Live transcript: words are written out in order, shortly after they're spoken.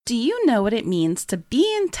Do you know what it means to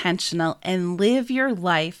be intentional and live your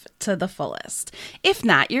life to the fullest? If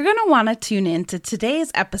not, you're going to want to tune in to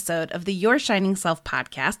today's episode of the Your Shining Self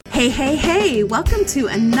podcast. Hey, welcome to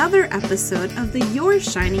another episode of the Your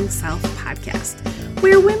Shining Self podcast,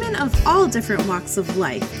 where women of all different walks of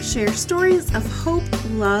life share stories of hope,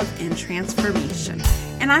 love, and transformation.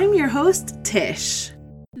 And I'm your host, Tish.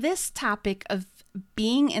 This topic of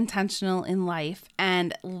being intentional in life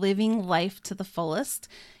and living life to the fullest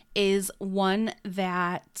is one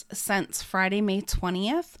that since Friday, May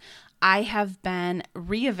 20th, I have been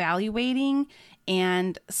reevaluating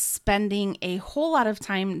and spending a whole lot of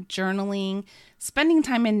time journaling, spending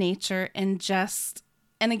time in nature,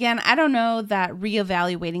 and again, I don't know that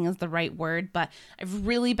reevaluating is the right word, but I've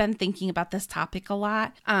really been thinking about this topic a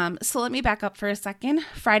lot. So let me back up for a second.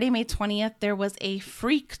 Friday, May 20th, there was a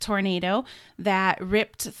freak tornado that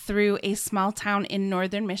ripped through a small town in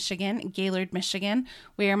northern Michigan, Gaylord, Michigan,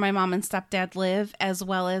 where my mom and stepdad live, as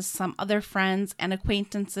well as some other friends and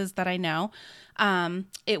acquaintances that I know.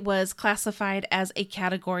 It was classified as a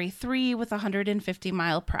Category 3 with 150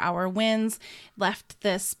 mile per hour winds, left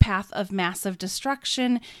this path of massive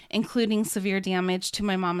destruction, including severe damage to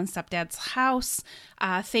my mom and stepdad's house.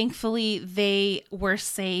 Thankfully, they were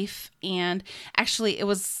safe, and actually it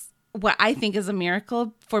was what I think is a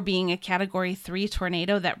miracle for being a Category 3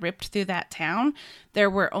 tornado that ripped through that town. There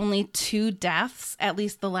were only 2 deaths, at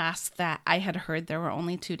least the last that I had heard, there were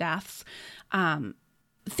only 2 deaths.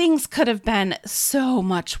 Things could have been so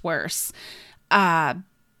much worse.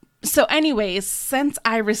 So anyways, since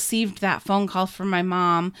I received that phone call from my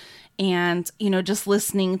mom and, just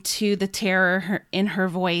listening to the terror in her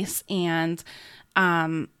voice and,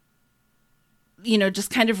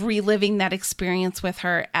 just kind of reliving that experience with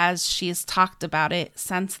her as she's talked about it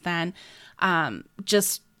since then,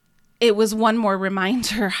 it was one more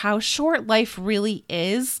reminder how short life really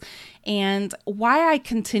is and why I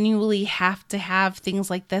continually have to have things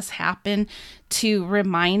like this happen to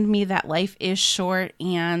remind me that life is short,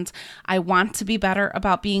 and I want to be better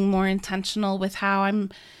about being more intentional with how I'm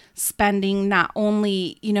spending not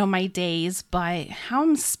only, my days, but how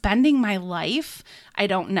I'm spending my life. I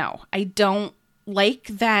don't know. I don't like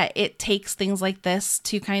that it takes things like this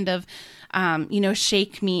to kind of,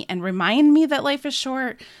 shake me and remind me that life is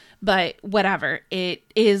short. But whatever, it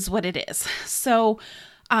is what it is. So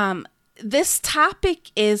this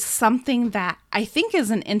topic is something that I think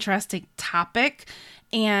is an interesting topic.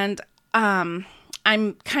 And I'm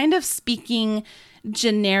kind of speaking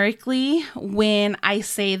generically when I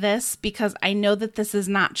say this because I know that this is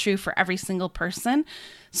not true for every single person.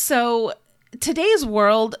 So today's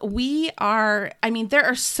world, there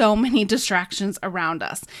are so many distractions around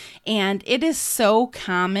us, and it is so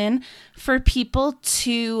common for people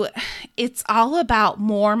it's all about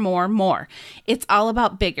more. It's all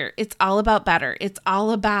about bigger. It's all about better. It's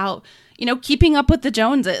all about, keeping up with the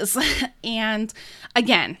Joneses. And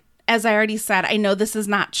again, as I already said, I know this is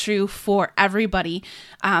not true for everybody,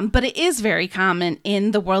 but it is very common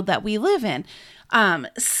in the world that we live in.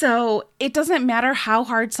 So it doesn't matter how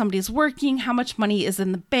hard somebody's working, how much money is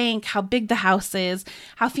in the bank, how big the house is,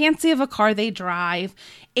 how fancy of a car they drive.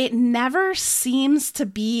 It never seems to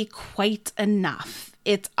be quite enough.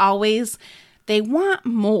 It's always, they want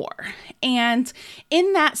more. And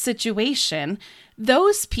in that situation,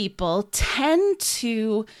 those people tend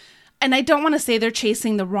to, and I don't want to say they're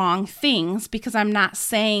chasing the wrong things, because I'm not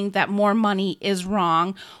saying that more money is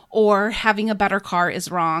wrong or having a better car is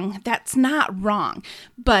wrong. That's not wrong.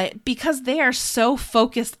 But because they are so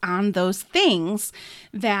focused on those things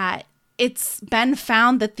that it's been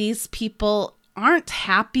found that these people aren't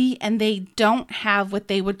happy and they don't have what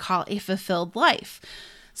they would call a fulfilled life.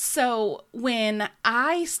 So when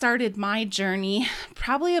I started my journey,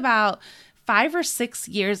 probably about 5 or 6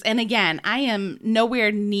 years. And again, I am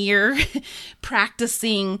nowhere near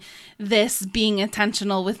practicing this being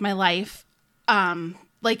intentional with my life,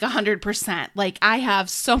 like 100%. Like, I have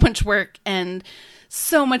so much work and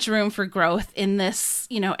so much room for growth in this,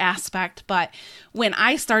 aspect. But when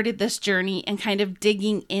I started this journey and kind of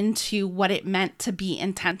digging into what it meant to be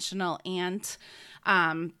intentional and,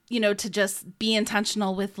 to just be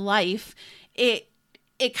intentional with life, it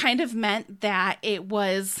kind of meant that it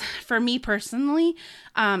was, for me personally,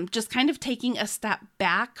 just kind of taking a step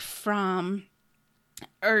back from,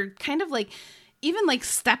 or kind of like, even like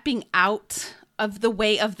stepping out of the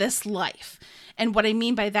way of this life. And what I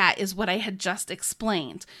mean by that is what I had just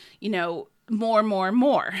explained,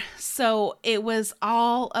 more. So it was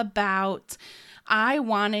all about, I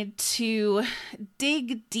wanted to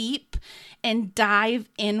dig deep and dive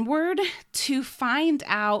inward to find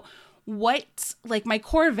out what like my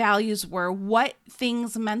core values were, what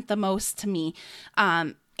things meant the most to me,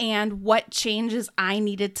 and what changes I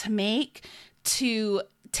needed to make to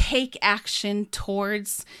take action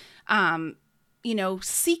towards,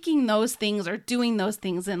 seeking those things or doing those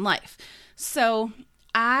things in life. So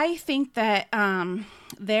I think that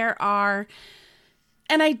there are,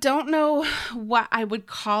 and I don't know what I would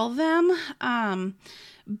call them,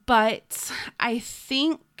 but I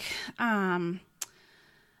think, again,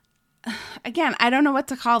 I don't know what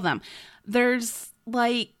to call them. There's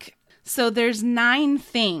 9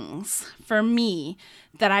 things for me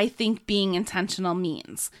that I think being intentional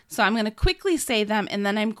means. So I'm going to quickly say them, and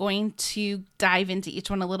then I'm going to dive into each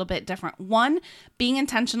one a little bit different. 1, being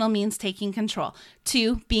intentional means taking control.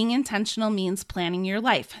 2, being intentional means planning your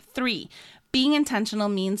life. 3, being intentional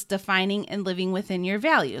means defining and living within your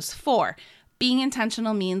values. 4, being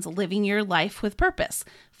intentional means living your life with purpose.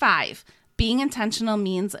 5, being intentional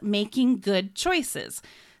means making good choices.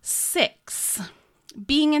 6,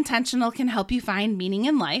 being intentional can help you find meaning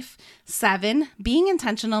in life. 7, being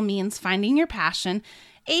intentional means finding your passion.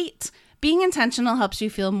 8, being intentional helps you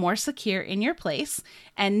feel more secure in your place.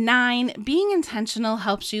 And 9, being intentional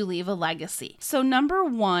helps you leave a legacy. So number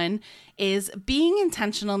 1 is being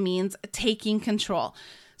intentional means taking control.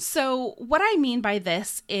 So what I mean by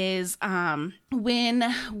this is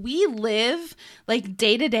when we live like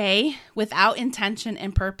day to day without intention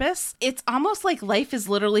and purpose, it's almost like life is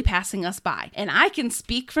literally passing us by. And I can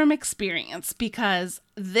speak from experience because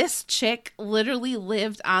this chick literally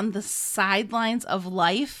lived on the sidelines of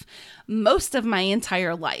life most of my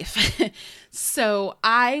entire life. So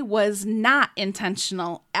I was not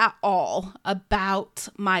intentional at all about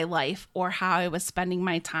my life or how I was spending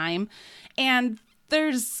my time. And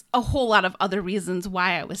there's a whole lot of other reasons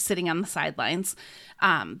why I was sitting on the sidelines.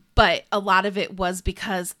 But a lot of it was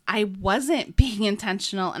because I wasn't being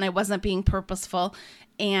intentional and I wasn't being purposeful.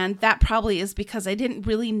 And that probably is because I didn't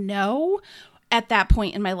really know at that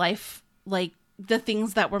point in my life, like the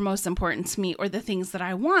things that were most important to me or the things that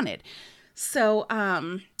I wanted. So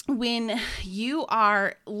when you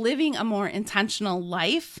are living a more intentional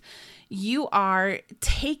life, you are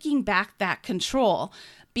taking back that control,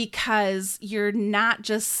 because you're not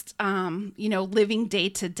just, living day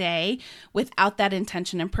to day without that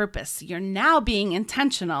intention and purpose. You're now being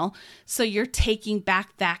intentional, so you're taking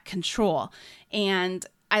back that control. And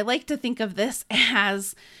I like to think of this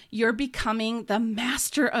as you're becoming the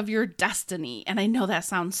master of your destiny. And I know that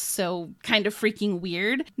sounds so kind of freaking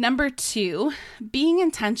weird. Number 2, being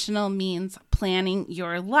intentional means planning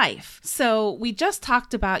your life. So we just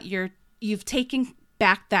talked about you've taken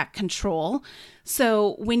back that control.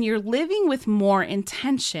 So when you're living with more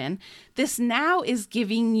intention, this now is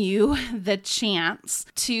giving you the chance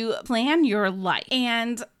to plan your life.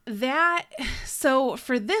 And so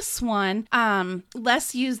for this one,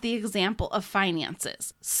 let's use the example of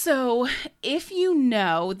finances. So if you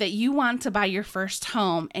know that you want to buy your first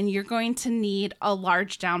home and you're going to need a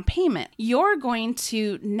large down payment, you're going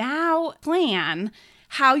to now plan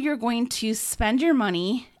how you're going to spend your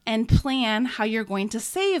money and plan how you're going to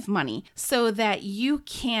save money so that you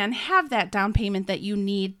can have that down payment that you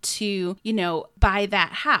need to, buy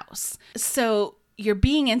that house. So you're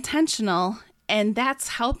being intentional, and that's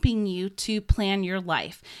helping you to plan your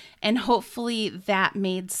life. And hopefully that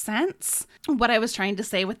made sense, what I was trying to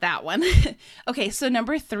say with that one. Okay, so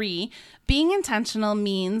number 3, being intentional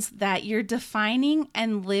means that you're defining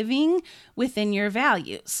and living within your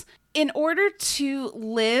values. In order to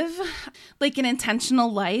live like an intentional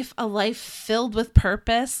life, a life filled with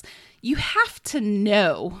purpose, you have to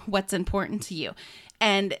know what's important to you.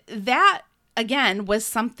 And that, again, was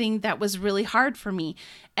something that was really hard for me.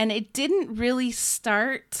 And it didn't really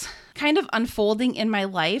start kind of unfolding in my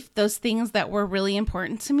life, those things that were really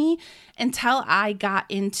important to me, until I got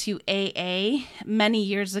into AA many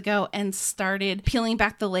years ago and started peeling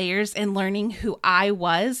back the layers and learning who I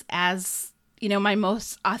was as my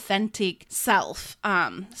most authentic self.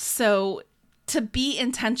 So to be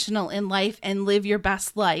intentional in life and live your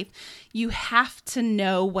best life, you have to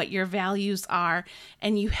know what your values are,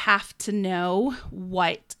 and you have to know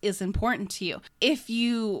what is important to you.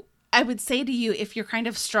 I would say to you, if you're kind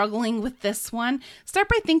of struggling with this one, start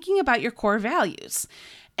by thinking about your core values.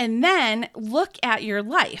 And then look at your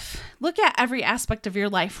life. Look at every aspect of your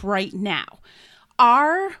life right now.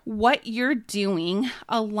 Are what you're doing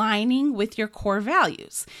aligning with your core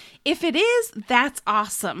values? If it is, that's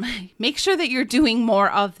awesome. Make sure that you're doing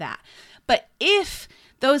more of that. But if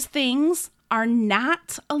those things are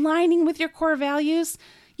not aligning with your core values,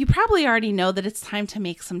 you probably already know that it's time to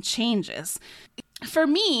make some changes. for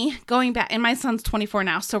me, going back, and my son's 24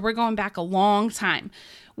 now, so we're going back a long time.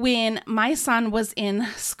 When my son was in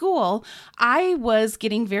school, I was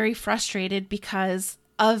getting very frustrated because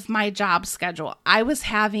of my job schedule. I was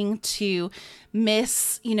having to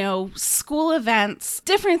miss, school events,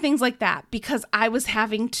 different things like that, because I was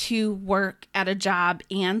having to work at a job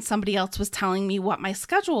and somebody else was telling me what my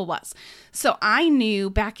schedule was. So I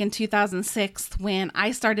knew back in 2006 when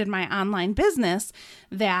I started my online business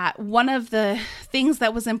that one of the things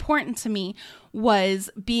that was important to me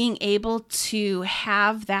was being able to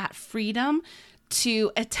have that freedom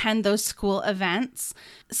to attend those school events.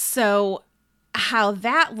 So how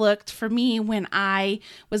that looked for me when I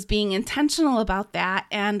was being intentional about that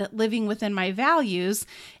and living within my values,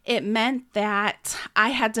 it meant that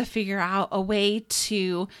I had to figure out a way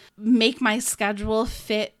to make my schedule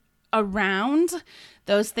fit around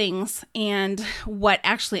those things. And what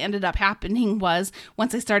actually ended up happening was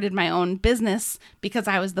once I started my own business, because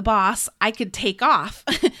I was the boss, I could take off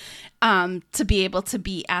to be able to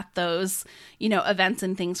be at those, events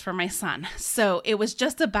and things for my son. So it was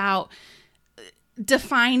just about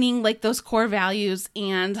defining like those core values,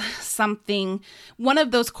 and one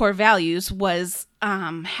of those core values was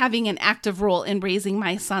having an active role in raising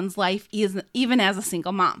my son's life, even as a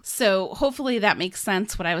single mom. So hopefully that makes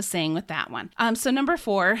sense what I was saying with that one. So number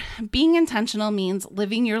 4, being intentional means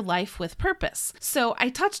living your life with purpose. So I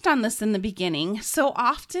touched on this in the beginning. So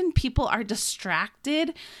often people are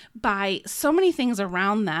distracted by so many things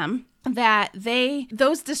around them that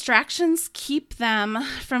those distractions keep them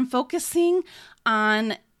from focusing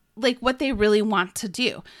on like what they really want to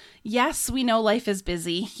do. Yes, we know life is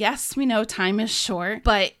busy. Yes, we know time is short,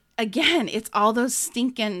 but again, it's all those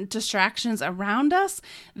stinking distractions around us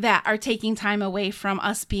that are taking time away from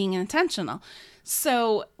us being intentional.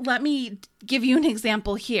 So let me give you an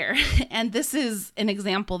example here. And this is an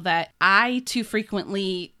example that I too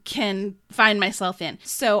frequently can find myself in.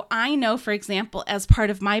 So I know, for example, as part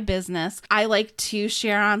of my business, I like to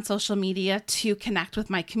share on social media to connect with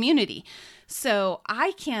my community. So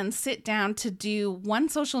I can sit down to do one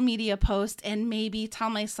social media post and maybe tell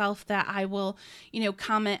myself that I will,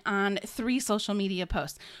 comment on 3 social media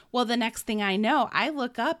posts. Well, the next thing I know, I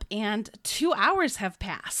look up and 2 hours have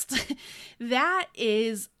passed.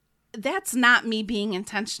 That's not me being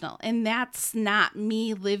intentional, and that's not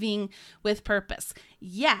me living with purpose.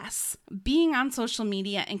 Yes, being on social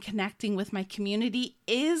media and connecting with my community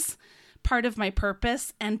is part of my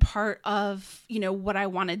purpose and part of, what I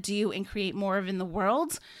want to do and create more of in the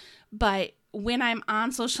world. But when I'm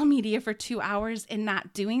on social media for 2 hours and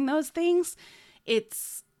not doing those things,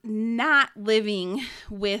 it's not living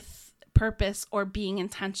with purpose or being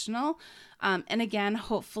intentional. And again,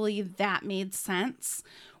 hopefully that made sense,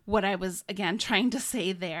 what I was, again, trying to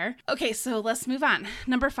say there. Okay, so let's move on.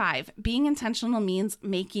 Number 5, being intentional means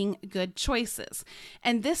making good choices.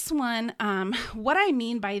 And this one, what I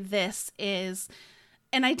mean by this is,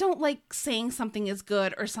 and I don't like saying something is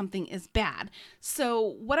good or something is bad. So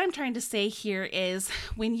what I'm trying to say here is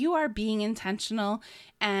when you are being intentional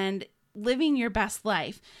and living your best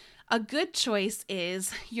life, a good choice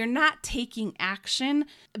is you're not taking action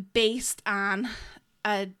based on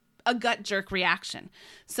a gut jerk reaction.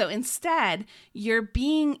 So instead, you're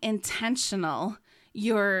being intentional.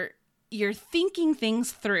 You're thinking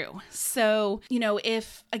things through. So,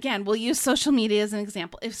 if, again, we'll use social media as an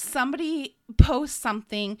example. If somebody posts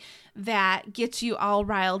something that gets you all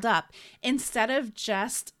riled up, instead of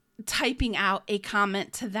just typing out a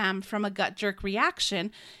comment to them from a gut jerk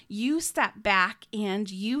reaction, you step back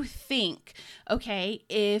and you think, okay,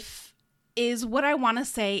 is what I want to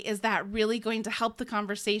say, is that really going to help the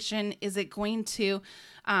conversation? Is it going to,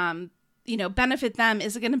 benefit them?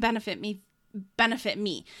 Is it going to benefit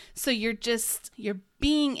me? So you're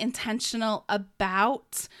being intentional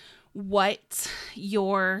about what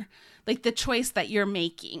the choice that you're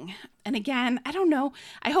making. And again, I don't know.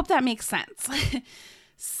 I hope that makes sense.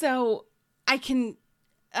 So I could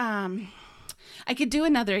do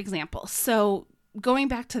another example. So going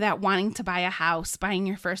back to that wanting to buy a house, buying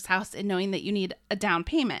your first house and knowing that you need a down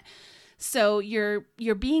payment. So you're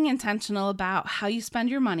being intentional about how you spend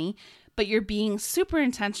your money, but you're being super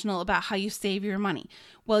intentional about how you save your money.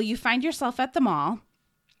 Well, you find yourself at the mall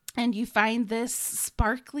and you find this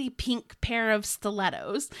sparkly pink pair of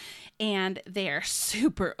stilettos and they're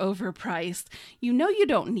super overpriced. You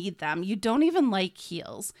don't need them. You don't even like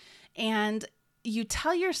heels. And you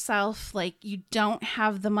tell yourself you don't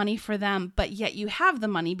have the money for them, but yet you have the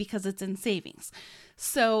money because it's in savings.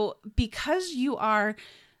 So because you are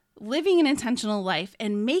living an intentional life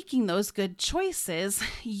and making those good choices,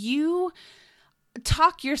 you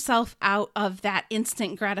talk yourself out of that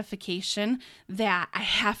instant gratification that I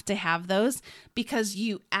have to have those, because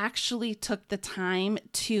you actually took the time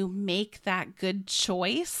to make that good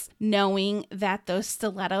choice, knowing that those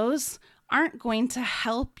stilettos aren't going to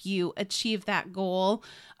help you achieve that goal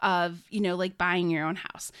of, like buying your own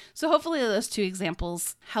house. So hopefully those two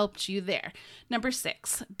examples helped you there. Number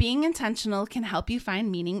 6, being intentional can help you find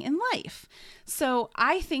meaning in life. So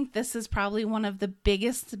I think this is probably one of the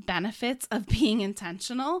biggest benefits of being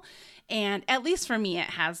intentional. And at least for me,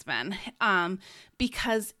 it has been,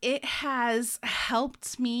 because it has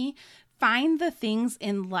helped me find the things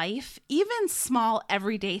in life, even small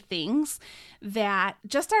everyday things that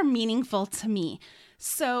just are meaningful to me.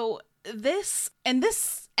 So this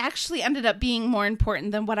actually ended up being more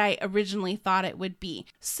important than what I originally thought it would be.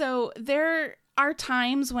 So there are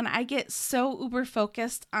times when I get so uber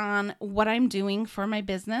focused on what I'm doing for my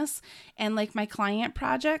business and like my client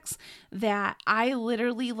projects that I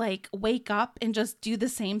literally like wake up and just do the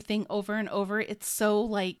same thing over and over. It's so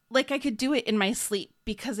like I could do it in my sleep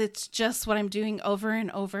because it's just what I'm doing over and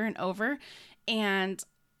over and over. And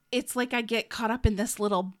it's like I get caught up in this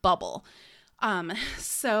little bubble.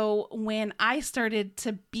 So when I started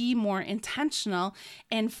to be more intentional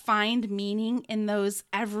and find meaning in those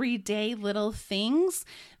everyday little things,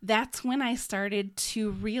 that's when I started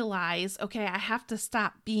to realize, okay, I have to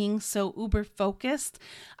stop being so uber focused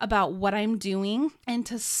about what I'm doing and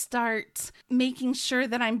to start making sure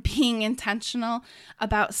that I'm being intentional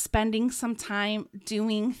about spending some time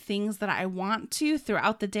doing things that I want to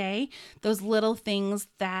throughout the day, those little things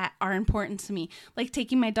that are important to me, like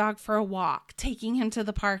taking my dog for a walk, taking him to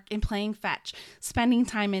the park and playing fetch, spending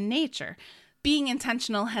time in nature. Being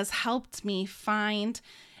intentional has helped me find,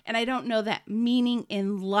 and I don't know that meaning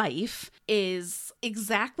in life is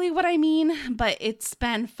exactly what I mean, but it's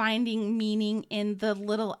been finding meaning in the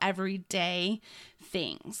little everyday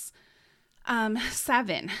things.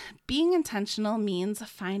 7, being intentional means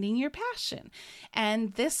finding your passion.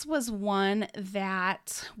 And this was one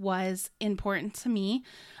that was important to me.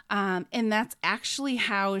 And that's actually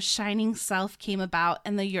how Shining Self came about,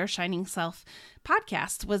 and the Your Shining Self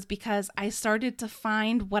podcast was because I started to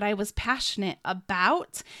find what I was passionate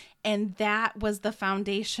about. And that was the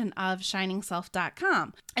foundation of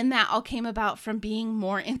shiningself.com. And that all came about from being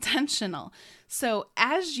more intentional. So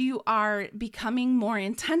as you are becoming more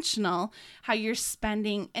intentional, how you're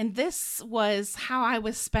spending, and this was how I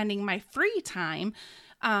was spending my free time,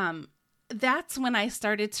 that's when I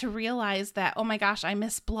started to realize that, oh my gosh, I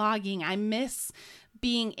miss blogging. I miss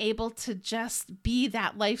being able to just be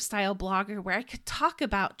that lifestyle blogger where I could talk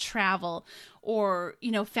about travel or,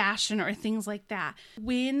 fashion or things like that.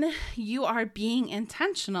 When you are being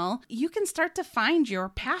intentional, you can start to find your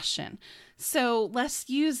passion. So let's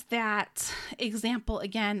use that example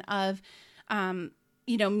again of,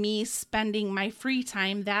 me spending my free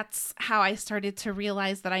time. That's how I started to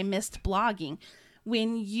realize that I missed blogging.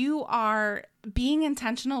 When you are being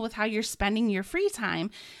intentional with how you're spending your free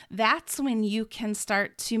time, that's when you can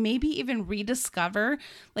start to maybe even rediscover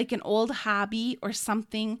like an old hobby or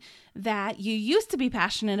something that you used to be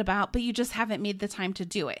passionate about, but you just haven't made the time to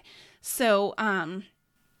do it. So,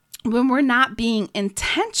 when we're not being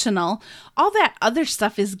intentional, all that other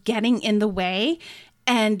stuff is getting in the way.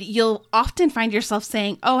 And you'll often find yourself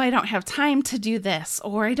saying, oh, I don't have time to do this,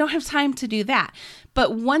 or I don't have time to do that.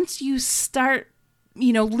 But once you start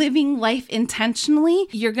living life intentionally,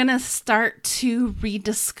 you're going to start to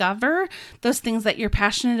rediscover those things that you're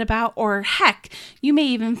passionate about, or heck, you may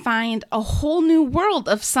even find a whole new world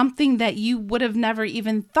of something that you would have never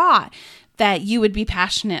even thought that you would be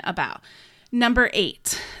passionate about. Number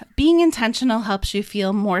 8, being intentional helps you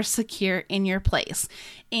feel more secure in your place.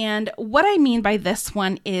 And what I mean by this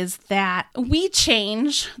one is that we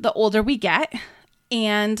change the older we get,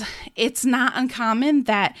 and it's not uncommon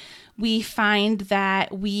that we find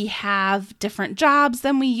that we have different jobs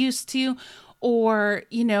than we used to, or,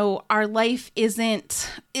 our life isn't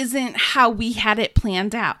how we had it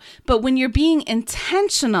planned out. But when you're being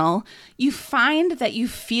intentional, you find that you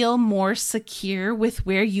feel more secure with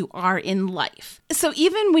where you are in life. So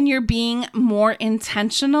even when you're being more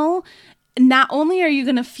intentional, not only are you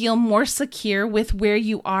going to feel more secure with where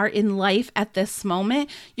you are in life at this moment,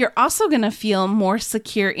 you're also going to feel more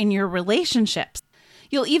secure in your relationships.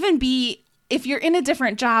 You'll even be, if you're in a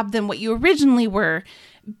different job than what you originally were,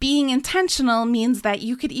 being intentional means that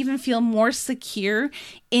you could even feel more secure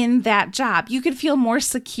in that job. You could feel more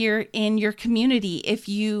secure in your community if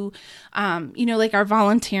you, are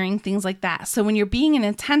volunteering, things like that. So when you're being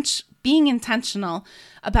intentional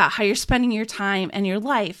about how you're spending your time and your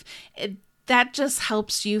life, that just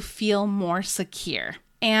helps you feel more secure.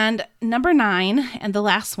 And number 9, and the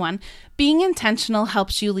last one, being intentional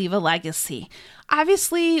helps you leave a legacy.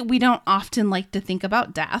 Obviously, we don't often like to think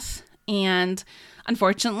about death, and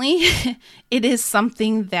unfortunately, it is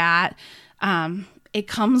something that it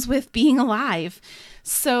comes with being alive.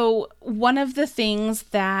 So one of the things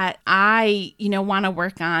that I, want to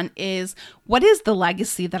work on is, what is the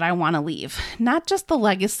legacy that I want to leave? Not just the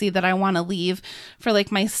legacy that I want to leave for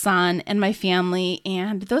like my son and my family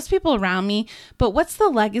and those people around me, but what's the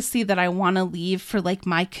legacy that I want to leave for like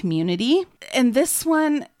my community? And this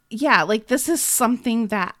one, this is something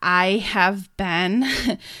that I have been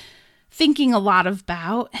thinking a lot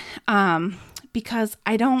about because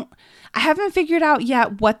I haven't figured out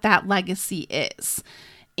yet what that legacy is.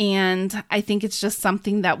 And I think it's just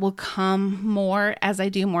something that will come more as I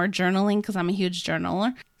do more journaling, because I'm a huge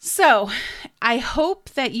journaler. So I hope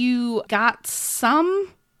that you got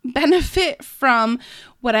some benefit from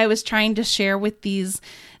what I was trying to share with these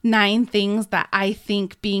 9 things that I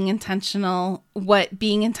think what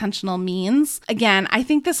being intentional means. Again, I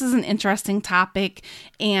think this is an interesting topic.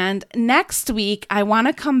 And next week, I want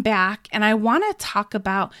to come back and I want to talk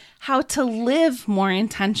about how to live more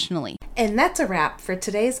intentionally. And that's a wrap for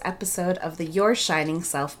today's episode of the Your Shining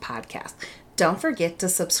Self podcast. Don't forget to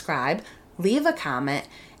subscribe, leave a comment,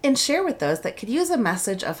 and share with those that could use a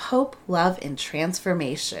message of hope, love, and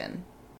transformation.